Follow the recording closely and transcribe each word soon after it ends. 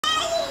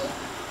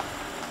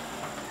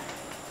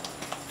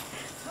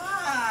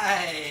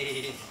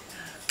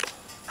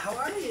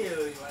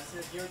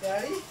your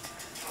daddy?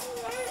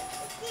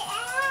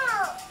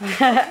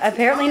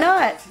 Apparently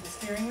not. See the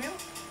steering wheel?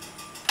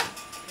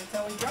 That's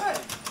how we drive.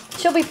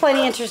 She'll be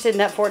plenty interested in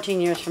that 14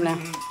 years from now.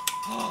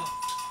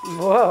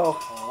 Whoa.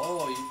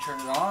 Oh, you turn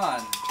it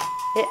on.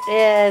 It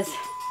is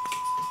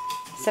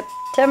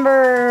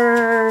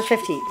September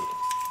 15th.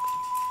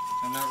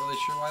 I'm not really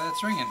sure why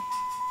that's ringing.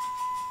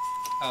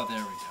 Oh,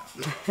 there we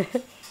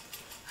go.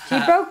 She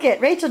broke it.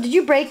 Rachel, did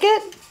you break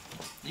it?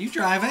 You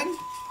driving?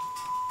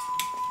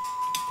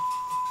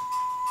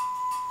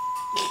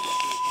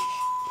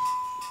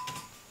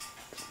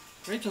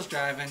 Rachel's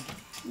driving.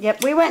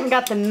 Yep, we went and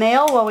got the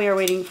mail while we were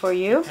waiting for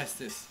you. Press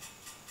this.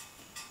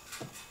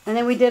 And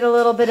then we did a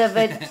little bit of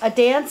a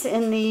dance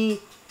in the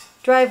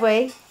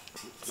driveway,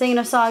 singing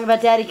a song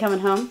about Daddy coming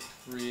home.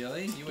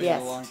 Really? You waited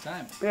Yes. a long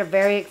time. We are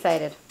very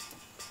excited.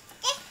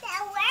 It's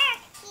not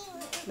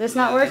working. This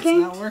not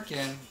working? It's not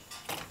working.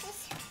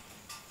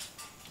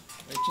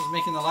 Rachel's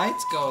making the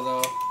lights go,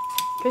 though.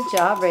 Good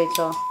job,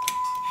 Rachel.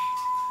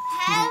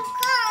 Hong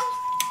Kong.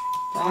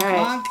 All Honk, right.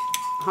 honk.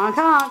 Honk,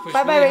 honk. Push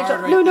Bye-bye, really Rachel.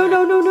 hard right No. there.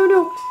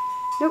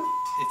 Nope.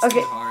 It's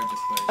Okay. too hard to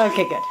push.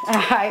 Okay, good.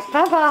 All right.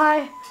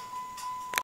 Bye-bye.